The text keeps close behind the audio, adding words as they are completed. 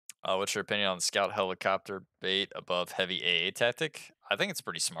What's your opinion on the scout helicopter bait above heavy AA tactic? I think it's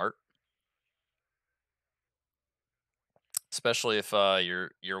pretty smart, especially if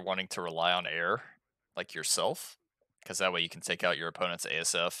you're wanting to rely on air like yourself, because that way you can take out your opponent's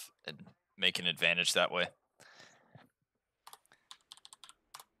ASF and make an advantage that way.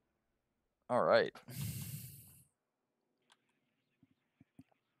 All right.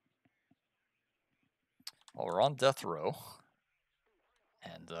 Well, we're on death row,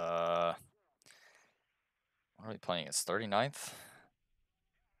 and what are we playing? It's 39th.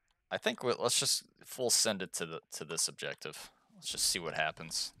 I think let's just full send it to this objective. Let's just see what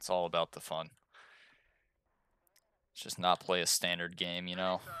happens. It's all about the fun. Let's just not play a standard game, you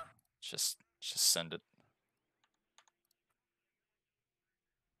know. Just send it.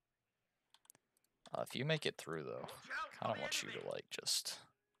 If you make it through, though, I kind of want you to like just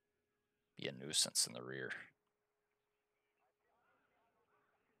be a nuisance in the rear.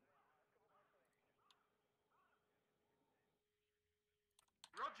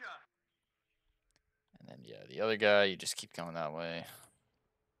 Roger. And then yeah, the other guy, you just keep going that way.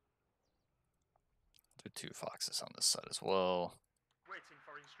 Do 2 foxes on this side as well. Waiting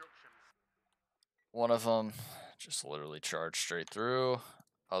for instructions. One of them just literally charge straight through.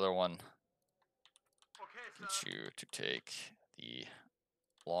 Other one Okay, gets sir. you to take the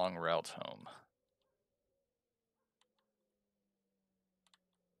long route home.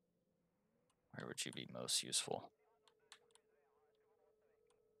 Where would you be most useful?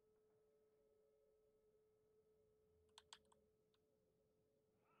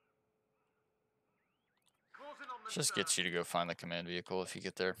 Closing on them, Just sir. gets you to go find the command vehicle if you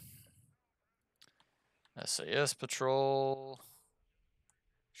get there. SAS patrol.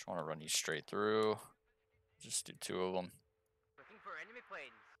 Just want to run you straight through. Just do 2 of them. Looking for enemy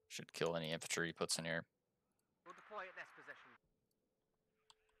planes. Should kill any infantry he puts in here. We'll deploy at this position.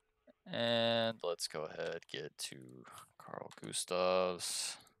 And let's go ahead get to Carl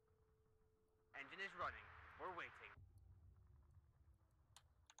Gustav's. Engine is running. We're waiting.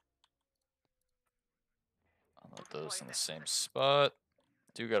 Unload those in the same spot.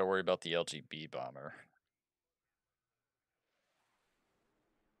 Do got to worry about the LGB bomber.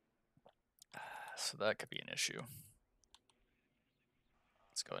 So that could be an issue.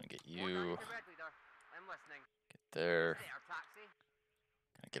 Let's go ahead and get you. I'm listening. Get there. There, taxi.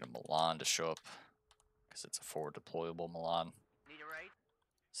 Gonna get a Milan to show up because it's a forward deployable Milan. Need a ride?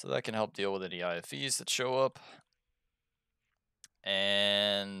 So that can help deal with any IFEs that show up.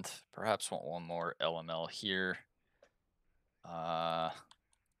 And perhaps want one more LML here.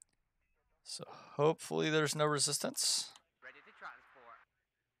 So hopefully there's no resistance. Ready to transport.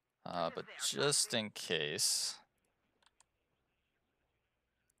 But just in case,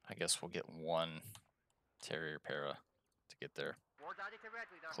 I guess we'll get one Terrier Para to get there.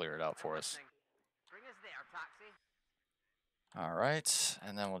 Clear it out for us. Bring us there, taxi. All right,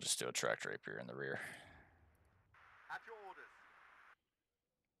 and then we'll just do a track rapier in the rear. At your orders.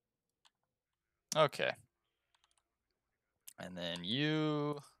 Okay. And then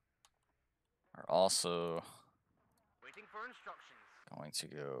you are also Waiting for instructions. going to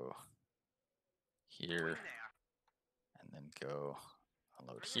go here and then go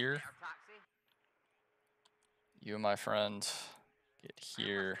unload here. There, taxi. You, my friend, get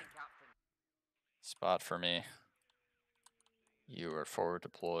here. Spot for me. You are forward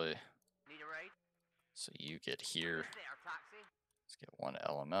deploy. Need a ride? So you get here. There, taxi. Let's get one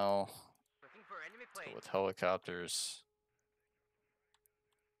LML. Looking for enemy Let's go planes. with helicopters.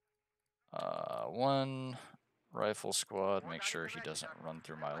 One rifle squad. Make sure he doesn't run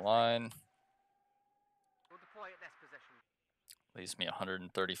through my line. We'll deploy at this position. Leaves me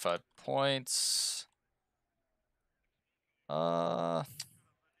 135 points.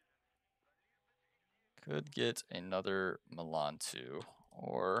 Could get another Milan too,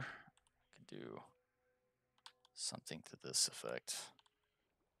 or could do something to this effect.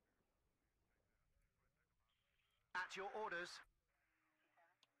 At your orders.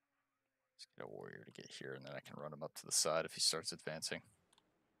 Let's get a warrior to get here, and then I can run him up to the side if he starts advancing.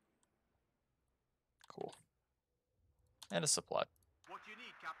 Cool. And a supply. What do you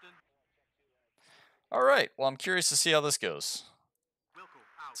need, Captain? All right. Well, I'm curious to see how this goes. Wilco,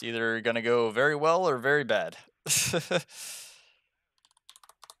 out. It's either going to go very well or very bad.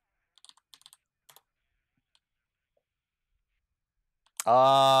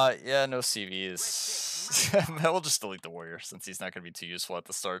 Yeah, no CVs. We'll just delete the warrior since he's not going to be too useful at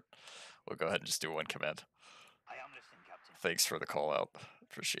the start. We'll go ahead and just do one command. I am listening, Captain. Thanks for the call out.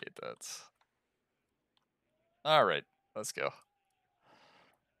 Appreciate that. All right, let's go.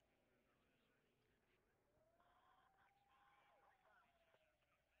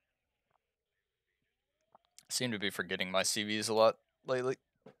 Seem to be forgetting my CVs a lot lately.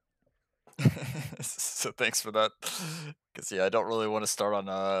 So thanks for that. Because, yeah, I don't really want to start on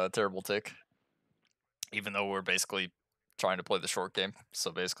a terrible tick. Even though we're basically trying to play the short game.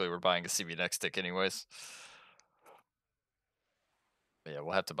 So basically we're buying a CV next tick anyways. But yeah,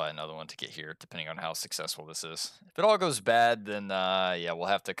 we'll have to buy another one to get here, depending on how successful this is. If it all goes bad, then yeah, we'll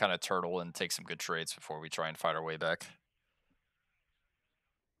have to kind of turtle and take some good trades before we try and fight our way back.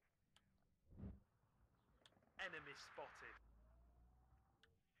 Enemy spotted.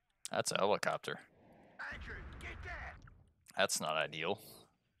 That's a helicopter. Andrew, get there! That's not ideal.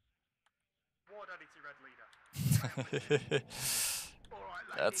 Ward Adity, Red Leader. All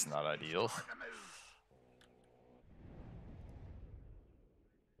right, That's ladies, not it's ideal. time to move.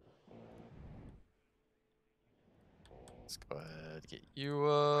 Let's go ahead, get you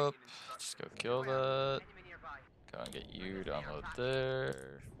up. Just go kill that. Enemy nearby. Go and get you to unload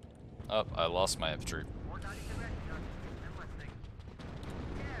there. Oh, I lost my infantry. Ward Adity, Red Leader. I'm listening.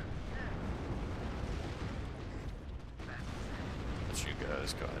 Let you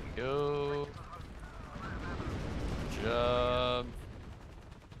guys go ahead and go. Good job.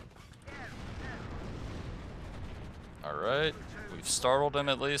 Alright, we've startled him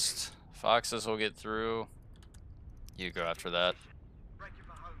at least. Foxes will get through. You go after that.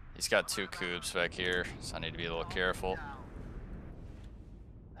 He's got 2 cubes back here, so I need to be a little careful.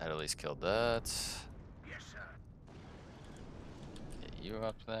 Had at least killed that. Yes, sir. Get you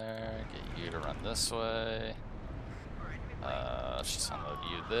up there. Get you to run this way. Let's just unload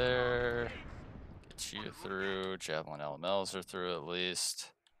you there. Get you through. Javelin LMLs are through at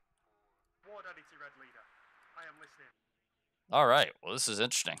least. Ward Adity, Red Leader. I am listening. Alright, well this is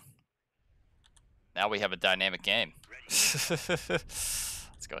interesting. Now we have a dynamic game.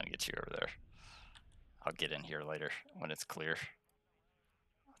 Let's go ahead and get you over there. I'll get in here later when it's clear.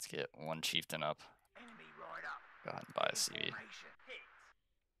 Let's get one chieftain up. Enemy right up. Go ahead and buy a CV. Hit.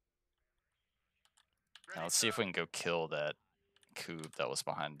 Now let's see if we can go kill that cube that was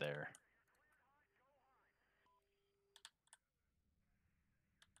behind there.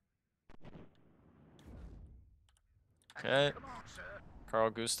 Okay. Come on, sir.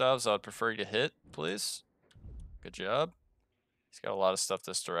 Carl Gustavs, I'd prefer you to hit, please. Good job. He's got a lot of stuff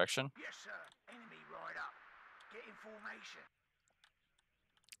this direction. Yes, sir. Enemy right up. Get in formation.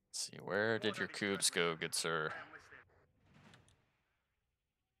 Let's see, where did your cubes go, good sir? I am listening.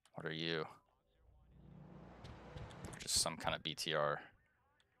 What are you? Just some kind of BTR.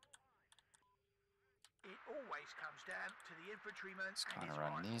 It always comes down to the infantryman Let's and kind his of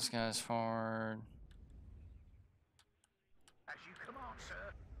run rifle. these guys forward. As you command,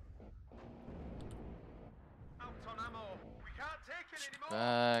 sir. Out on ammo. We can't take it anymore.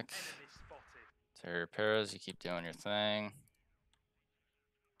 Back. Enemy spotted. Terrier Perez, you keep doing your thing.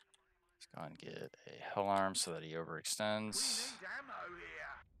 Let's go and get a hell arm so that he We overextends. need ammo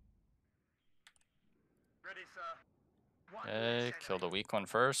here. Ready, sir. One Okay, less kill the enemy. weak one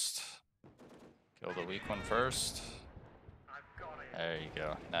first. Kill the weak one first. I've got it. There you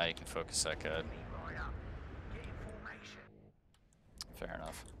go. Now you can focus that guy. Enemy right up. Get in formation. Fair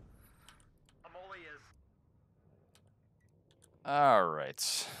enough. I'm all ears.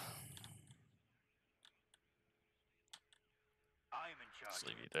 Alright. I am in charge. Just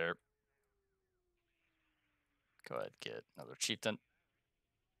leave you there. Go ahead, get another chieftain.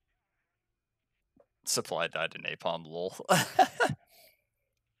 Supply died in napalm, lol.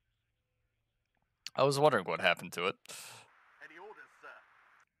 I was wondering what happened to it. Any orders, sir?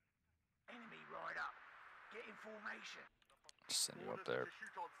 Enemy right up. Get in formation. Just send you up Orders there. to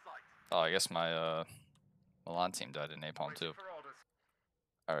shoot on sight. Oh, I guess my Milan team died in napalm too. Waiting for orders.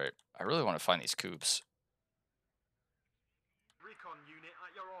 Alright, I really want to find these cubes. Recon unit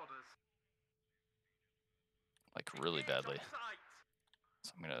at your orders. Like, really Engage on badly. sight.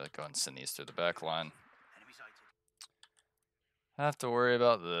 So I'm gonna go and send these through the back line. Enemy sighted. I have to worry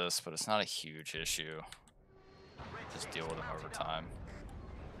about this, but it's not a huge issue. Red Just six deal with them over mounted up. time.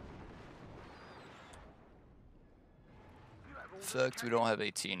 You have The orders, fact we Captain. don't have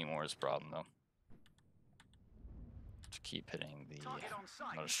AT anymore is a problem, though. To keep hitting the Target on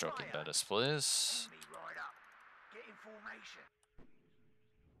sight. another stroking Fire. Bettis, please. Enemy right up. Get in formation.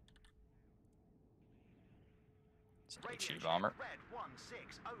 Send Radio HE check. bomber. Red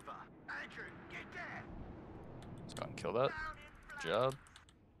 1-6 over. Andrew, get there. Let's go and kill that. Down in Good job.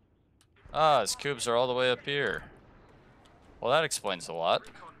 Ah, his cubes are all the way up here. Well, that explains a lot.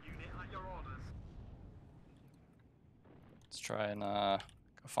 Recon unit at your orders. Let's try and go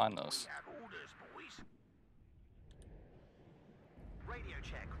find those. We have orders, boys. Radio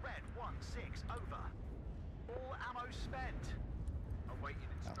check. Red 1-6 over. All ammo spent. Awaiting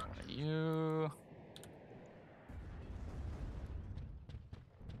Another one instructions. of you.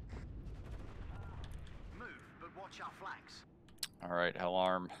 watch our flanks. All right, hell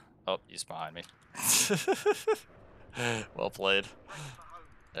arm. Oh, he's behind me. Well played.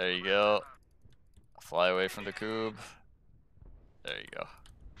 There you go. Fly away from the cube. There you go.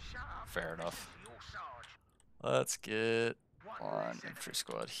 Fair enough. Let's get one infantry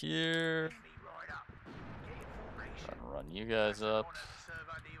squad here. Run you guys up.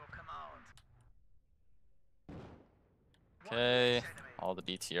 Okay, all the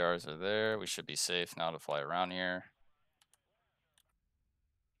BTRs are there. We should be safe now to fly around here.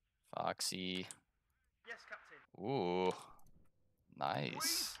 Foxy. Ooh,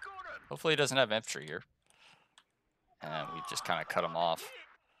 nice. Hopefully he doesn't have infantry here. And we just kind of cut him off.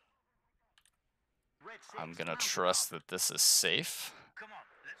 I'm gonna trust that this is safe.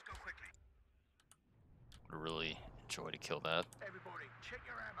 Would really enjoy to kill that.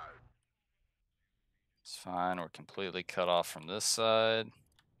 It's fine, we're completely cut off from this side.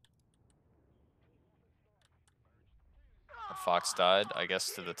 The Fox died, I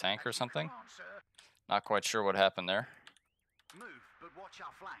guess, to the tank or something. Not quite sure what happened there.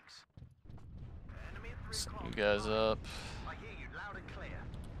 Set you guys up.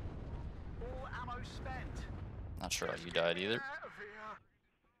 Not sure how you died either.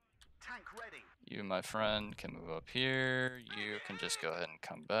 You, my friend, can move up here. You can just go ahead and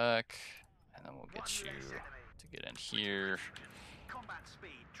come back. And then we'll get you to get in here.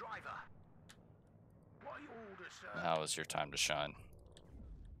 Now is your time to shine.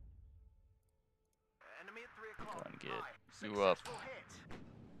 Go and get you up.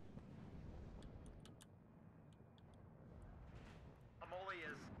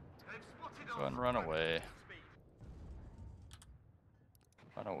 Go and run away.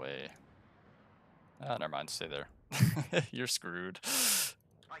 Run away. Ah, never mind. Stay there. You're screwed.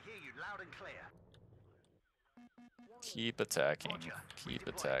 I hear you loud and clear. Keep attacking. Keep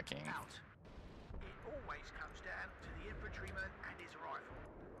attacking. It always comes down to the infantryman and his rifle.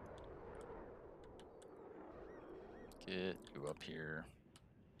 Get you up here.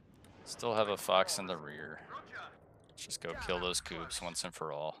 Still have a Fox in the rear. Let's just go kill those coops once and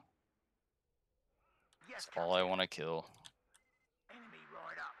for all. That's all I want to kill. Enemy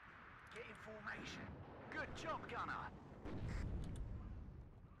right up. Get in formation. Good job, gunner.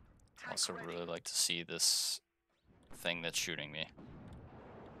 Also really like to see this thing that's shooting me.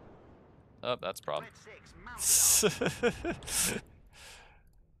 Oh, that's a problem.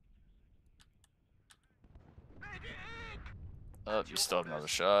 Oh, you still have another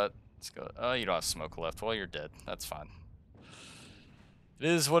shot. Let's go. Oh, you don't have smoke left. Well, you're dead. That's fine. It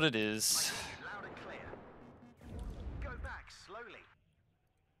is what it is. Go back slowly.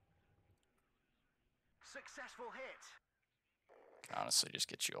 Successful hit. Can honestly just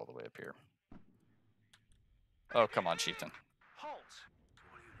get you all the way up here. Oh, come on, chieftain. Halt.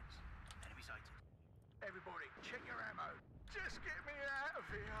 All units. Enemy sighted. Everybody, check your ammo. Just get me out of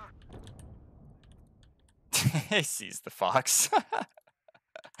here. He sees the Fox.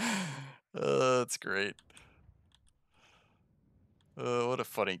 That's great. What a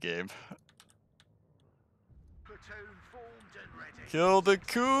funny game. Platoon formed and ready. Kill the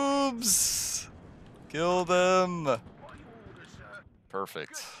Coobs! Kill them! What are your orders, sir?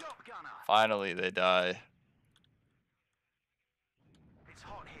 Perfect. Good job, gunner. Finally, they die. It's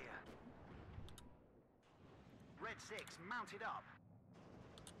hot here. Red 6 mounted up.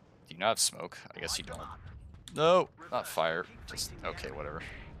 Do you not have smoke? I guess you Light them don't. up. No, not fire. Just, okay, whatever.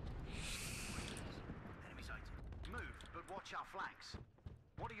 Enemy sighted. Move, but watch our flanks.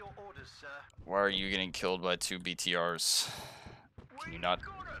 What are your orders, sir? Why are you getting killed by 2 BTRs? Can you not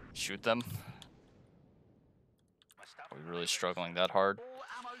shoot them? Are we really struggling that hard? All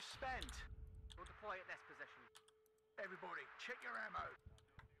ammo spent. We'll deploy at this position. Everybody, check your ammo.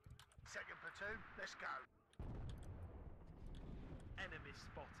 Second platoon, let's go. Enemy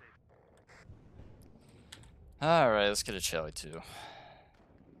spotted. Alright, let's get a Charlie 2.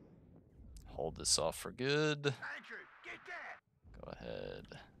 Hold this off for good. Andrew, get there. Go ahead.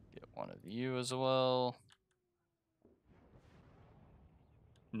 Get one of you as well.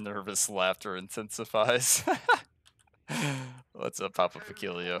 Nervous laughter intensifies. What's up, Papa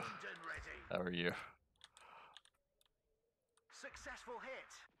Pequilio? How are you? Successful hit.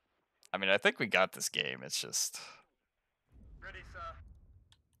 I mean, I think we got this game. It's just Ready, sir.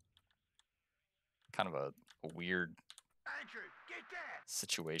 kind of a weird Andrew, get there.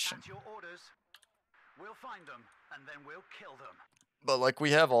 situation. At your orders. We'll find them, and then we'll kill them. But, like,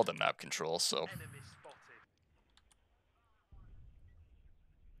 we have all the map control, so Enemy spotted.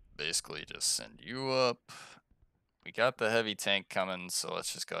 basically just send you up. We got the heavy tank coming, so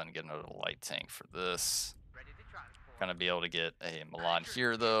let's just go ahead and get another light tank for this. Ready to transport. Gonna be able to get a Milan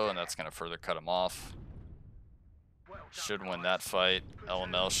here, though, and that's gonna further cut him off. should win that fight.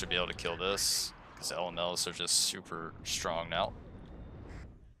 LML should be able to kill this, because LMLs are just super strong now.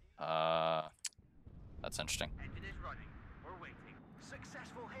 That's interesting. Engine is running. We're waiting.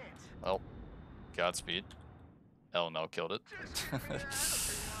 Successful hit. Well, Godspeed. LML killed it. Just get me out of here.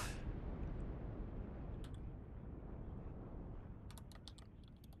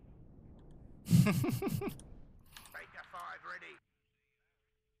 Breaker 5 ready.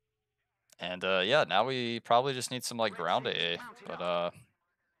 And yeah, now we probably just need some like ground AA, but other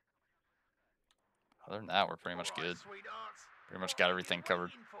than that, we're pretty much good. Pretty much got everything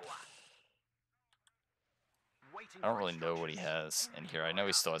covered. I don't really know what he has in here. I know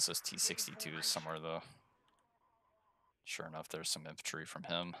he still has those T-62s somewhere though. Sure enough, there's some infantry from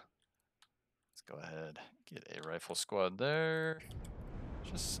him. Let's go ahead, get a rifle squad there.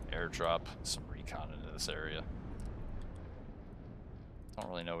 Just airdrop some recon into this area. Don't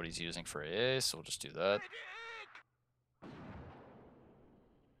really know what he's using for AA, so we'll just do that.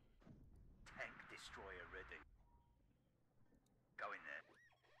 Tank destroyer ready. Go in there.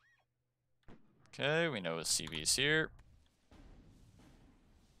 Okay, we know his CV's here.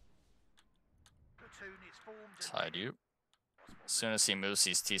 Platoon is formed and Let's hide you. As soon as he moves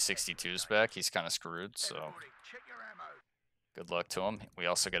these T-62s back, he's kind of screwed, so everybody, check your ammo. good luck to him. We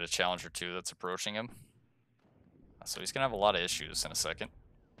also got a Challenger 2 that's approaching him. So he's going to have a lot of issues in a second.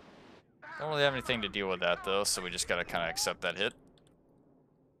 Don't really have anything to deal with that, though, so we just got to kind of accept that hit.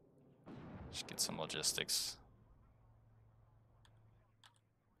 Just get some logistics.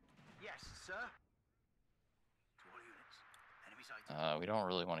 Yes, sir. To all units. Enemy sighted. We don't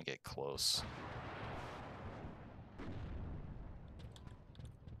really want to get close.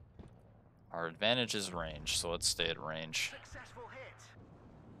 Our advantage is range, so let's stay at range. Successful hit.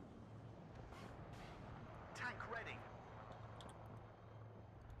 Tank ready.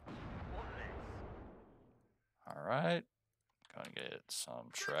 Alright. Gonna get some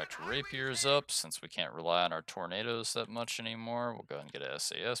tracked rapiers up since we can't rely on our tornadoes that much anymore. We'll go ahead and get a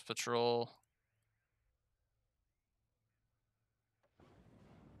SAS patrol.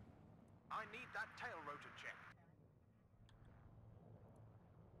 I need that tail rotor check.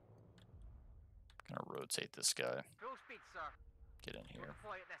 Gonna rotate this guy. Full speed, sir. Get in here.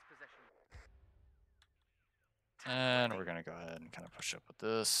 Deploy at this position. And we're gonna go ahead and kind of push up with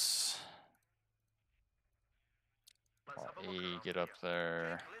this. E, get up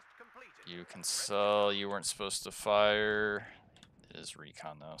there. You can sell. You weren't supposed to fire. It is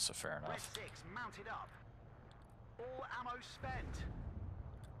recon though, so fair enough. Red 6 mounted up. All ammo spent.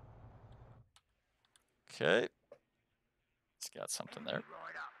 Okay. It's got something there.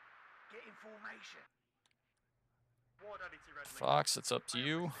 Right up. Get in formation. Fox, it's up to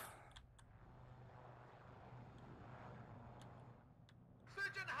you.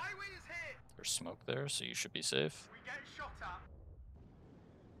 Surgeon Highway is hit. There's smoke there, so you should be safe. We get shot up.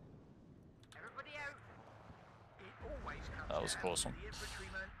 Everybody out. It always comes That was a down close to one. the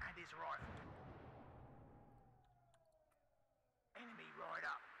infantryman and his rifle. Enemy right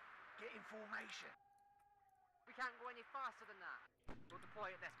up. Get in formation. We can't go any faster than that. We'll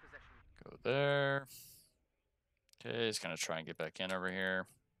deploy at this position. Go there. Okay, he's gonna try and get back in over here.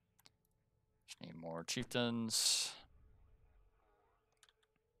 Just need more chieftains.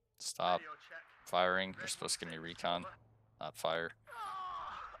 Stop Radio check. firing. You're supposed to give me recon, not fire.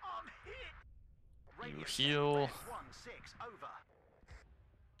 I'm hit. You Radio heal. check. 1-6 over.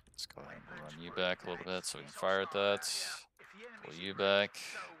 Let's go ahead and run you back a little bit so we can fire at that. If the enemy's Pull you in back.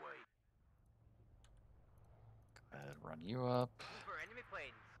 range, so are we. Go ahead, run you up. For enemy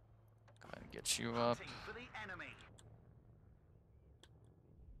planes. Go ahead and get you up. Hunting for the enemy.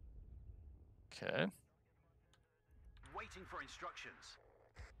 Okay. Waiting for instructions.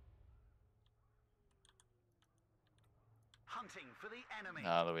 Hunting for the enemy.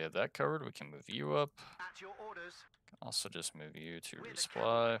 Now that we have that covered, we can move you up. At your orders. Can also just move you to We're the resupply.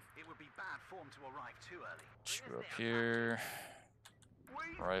 cavalry. It would be bad form to arrive too early. Get you up here.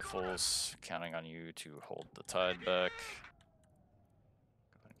 We've Rifles, counting on you to hold the tide back.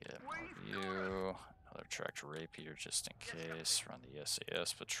 Go ahead and get more of you. Another tractor rapier just in case. Run the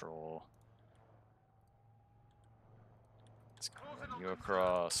SAS patrol. It's gonna run you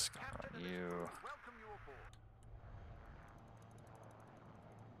across. Gonna run you. Welcome you aboard.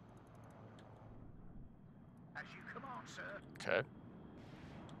 As you command, sir. Okay.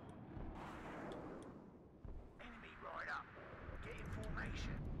 Enemy right up. Get in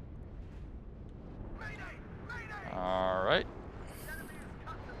formation. Mayday! Mayday! Alright. The enemy has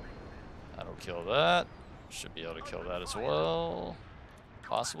cut the fences. That'll kill that. Should be able to kill that as well.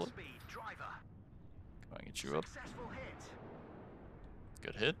 Possibly. Combat speed, driver. Go and get you up. Successful hit.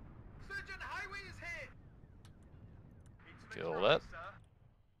 Good hit. Surgeon Highway is hit. Kill that.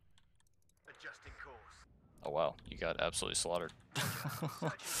 Adjusting course. Oh wow, you got absolutely slaughtered.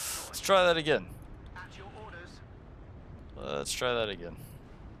 Let's try that again. At your orders. Let's try that again.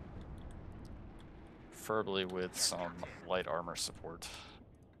 Preferably with some light armor support.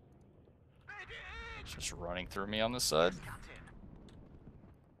 It's just running through me on this side.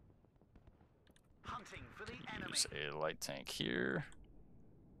 Hunting for the enemy. Use a light tank here.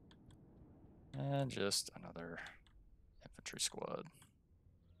 And just another infantry squad.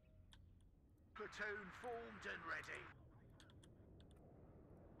 Platoon formed and ready.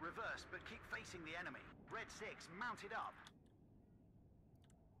 Reverse, but keep facing the enemy. Red 6 mounted up.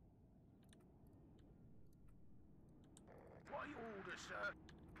 What are your orders, sir?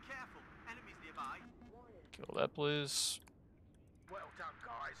 Careful, enemies nearby. Kill that, please. Well done,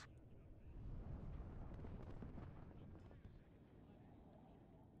 guys.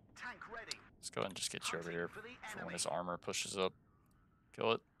 Tank ready. Let's go ahead and just get you over here for when his armor pushes up.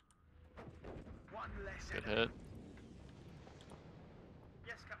 Kill it. One less Good enemy. hit.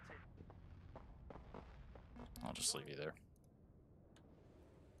 Yes, Captain. I'll just leave you there.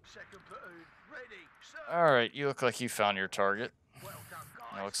 Second platoon ready, sir. Alright, you look like you found your target. Well done,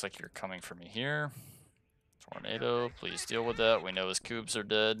 It guys. looks like you're coming for me here. Tornado, please deal with that. We know his cubes are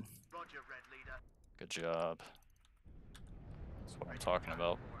dead. Roger, Red Leader. Good job. That's what I'm talking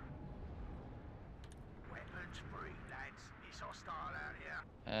about. Weapons free, lads. It's hostile out here.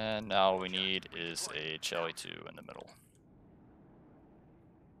 And now all we need is a Charlie 2 in the middle.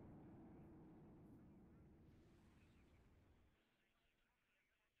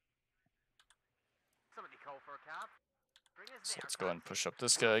 Somebody call for a cab. Bring us So there, let's go ahead and folks. push up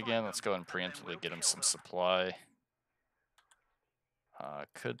this guy again. Let's go ahead and preemptively get him some supply.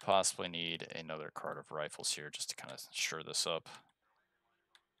 Could possibly need another cart of rifles here just to kind of sure this up.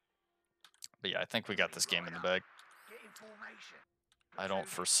 But yeah, I think we got this game in the bag. Get in formation. I don't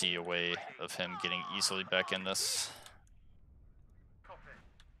foresee a way of him getting easily back in this. Copy.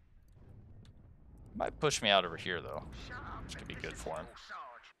 Might push me out over here though, Shut up. which could and be good listen for to him. your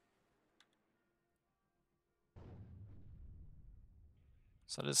Sarge.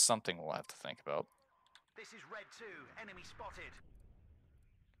 So that is something we'll have to think about. This is Red 2. Enemy spotted.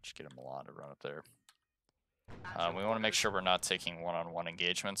 Just get a Milan to run up there. At We your want to make orders. sure we're not taking one-on-one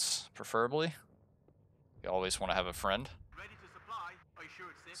engagements, preferably. We always want to have a friend. Ready to supply. Are you sure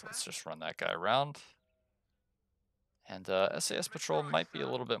it's So let's just run that guy around. And SAS patrol might be a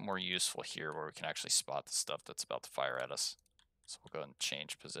little bit more useful here where we can actually spot the stuff that's about to fire at us. So we'll go ahead and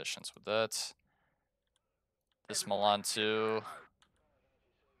change positions with that. This Milan too.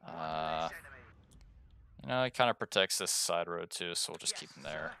 You know, it kind of protects this side road too, so we'll just keep him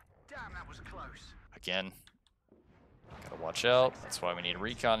there. Damn, that was close. Again, gotta watch out. That's why we need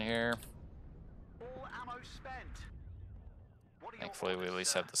recon here. All ammo spent. What are your Thankfully, we orders, at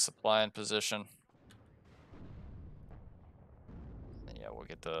least sir? have the supply in position. And yeah, we'll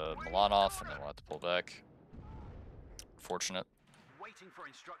get the Milan off, and then we'll have to pull back. Fortunate. Waiting for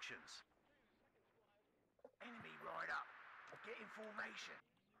instructions. Enemy right up. Get in formation.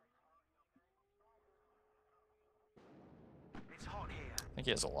 It's hot here. I think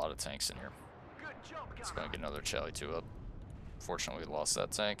he has a lot of tanks in here. Good job, Let's go gunner. and get another Charlie 2 up. Fortunately, we lost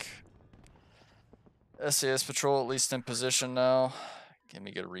that tank. SAS patrol at least in position now. Give me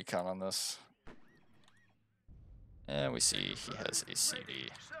good recon on this. And we see he has a CD.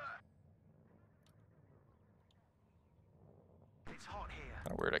 Sir. It's hot here.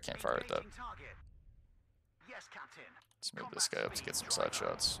 Kind of weird I can't fire at that. Engaging target. Yes, Captain. Let's move this guy up to get some side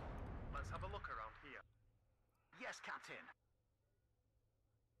shots. Let's have a look around here. Yes, Captain.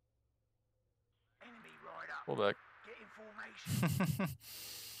 Enemy right up. Pull back. Get in formation.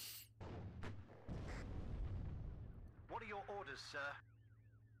 What are your orders, sir?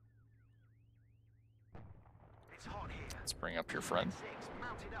 It's hot here. Let's bring up your friend. Red 6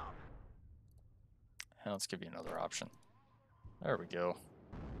 mounted up. And let's give you another option. There we go.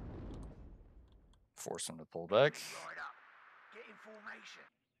 Force him to pull back. Right up. Get in formation.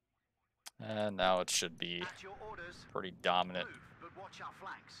 And now it should be At your orders. pretty dominant Move, but watch our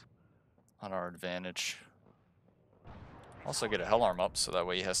flanks. on our advantage. Also get a hell arm up so that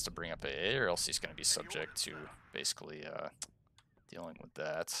way he has to bring up AA or else he's going to be subject to basically dealing with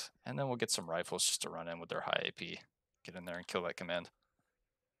that. And then we'll get some rifles just to run in with their high AP. Get in there and kill that command.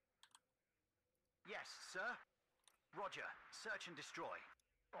 Yes, sir. Roger. Search and destroy.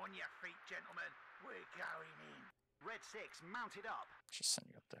 On your feet, gentlemen. We're going in. Red 6 mounted up. Just send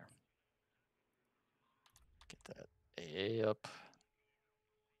you up there. Get that AA up.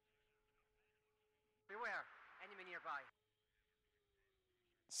 Beware. Enemy nearby.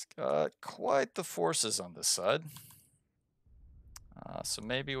 It's got quite the forces on this side. So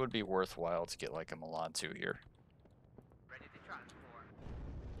maybe it would be worthwhile to get like a Milan 2 here. Ready to transport.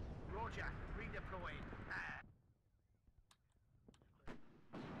 Roger, redeploying.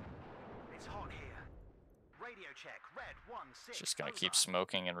 It's hot here. Radio check, red 1-6. Just gonna over. keep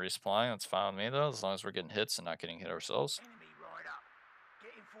smoking and resupplying. That's fine with me though, as long as we're getting hits and not getting hit ourselves. Enemy right up.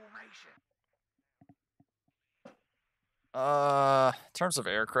 Get in formation. In terms of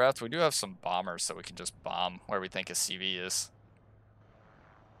aircraft, we do have some bombers that we can just bomb where we think a CV is.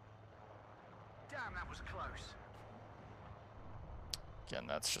 Damn, that was close. Again,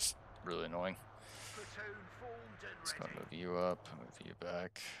 that's just really annoying. Platoon formed and Let's go ready. move you up, move you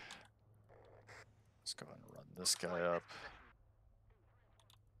back. Let's go ahead and run this guy up.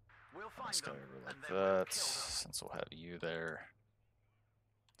 We'll find This guy them, over and like then we'll that, kill them. since we'll have you there.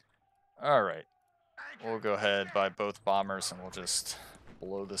 Alright, we'll go ahead, buy both bombers, and we'll just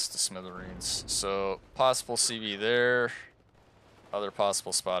blow this to smithereens. So, possible CV there. Other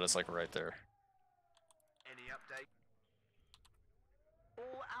possible spot is like right there. Any update?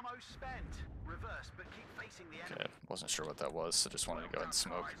 All ammo spent. Reverse, but keep facing the enemy. Okay, wasn't sure what that was, so just wanted to go ahead and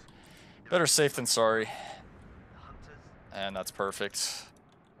smoke. Better safe than sorry. Hunters. And that's perfect.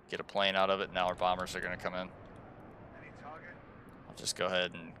 Get a plane out of it, now our bombers are going to come in. Any target? I'll just go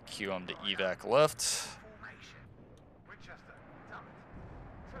ahead and cue them to evac left. Formation. Winchester. Damn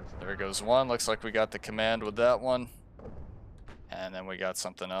it. There goes one. Looks like we got the command with that one. And then we got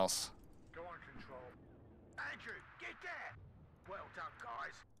something else. Go on control. Andrew, get there. Well done,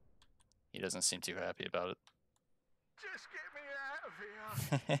 guys. He doesn't seem too happy about it. Just get me out of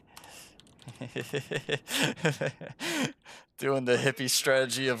here. Doing the hippie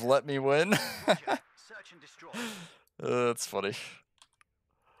strategy of let me win. Roger. Search and destroy. That's funny.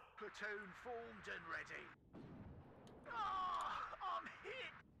 Platoon formed and ready. Ah, I'm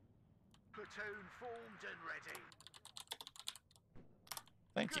hit. Platoon formed and ready.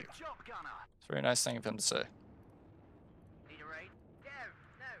 Thank you. Good job, Gunner. It's a very nice thing of him to say. Need a raid?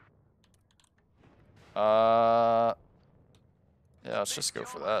 Yeah, let's just go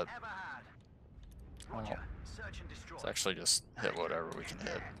for that. Search and destroy. Let's actually just hit whatever we can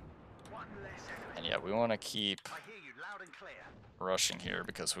hit. One less enemy. And yeah, we want to keep I hear you loud and clear. rushing here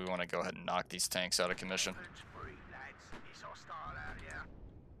because we want to go ahead and knock these tanks out of commission. Weapons free, lads. It's hostile out here.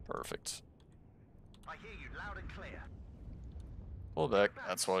 Perfect. I hear you loud and clear. Pull back.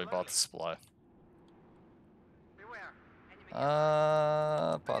 That's why we bought the supply. Beware.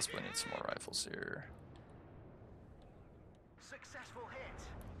 Enemy Possibly need some more rifles here. successful hit.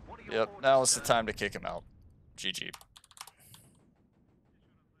 What are your Yep, orders, now is the sir? time to kick him out. GG.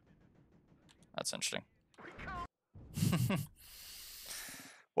 That's interesting. We can't.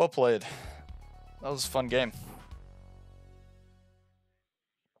 Well played. That was a fun game.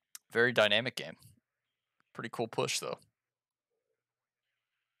 Very dynamic game. Pretty cool push, though.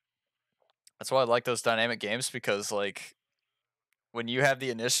 That's why I like those dynamic games, because, like, when you have the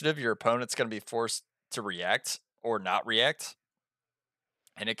initiative, your opponent's going to be forced to react or not react.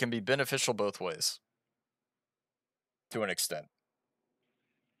 And it can be beneficial both ways. To an extent.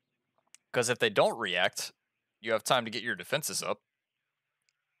 Because if they don't react, you have time to get your defenses up.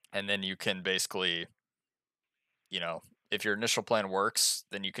 And then you can basically, you know, if your initial plan works,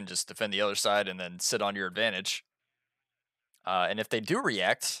 then you can just defend the other side and then sit on your advantage. And if they do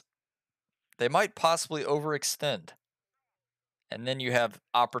react, they might possibly overextend. And then you have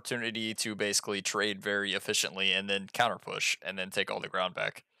opportunity to basically trade very efficiently and then counter push and then take all the ground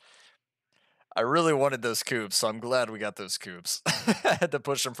back. I really wanted those cubes, so I'm glad we got those cubes. I had to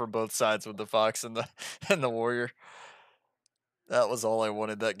push them from both sides with the Fox and the Warrior. That was all I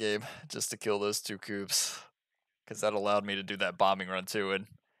wanted that game, just to kill those two cubes. Because that allowed me to do that bombing run too. And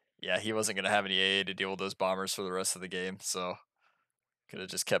yeah, he wasn't going to have any AA to deal with those bombers for the rest of the game, so could have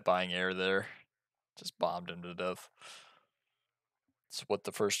just kept buying air there. Just bombed him to death. It's what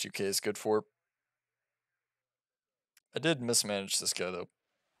the first UK is good for. I did mismanage this guy though.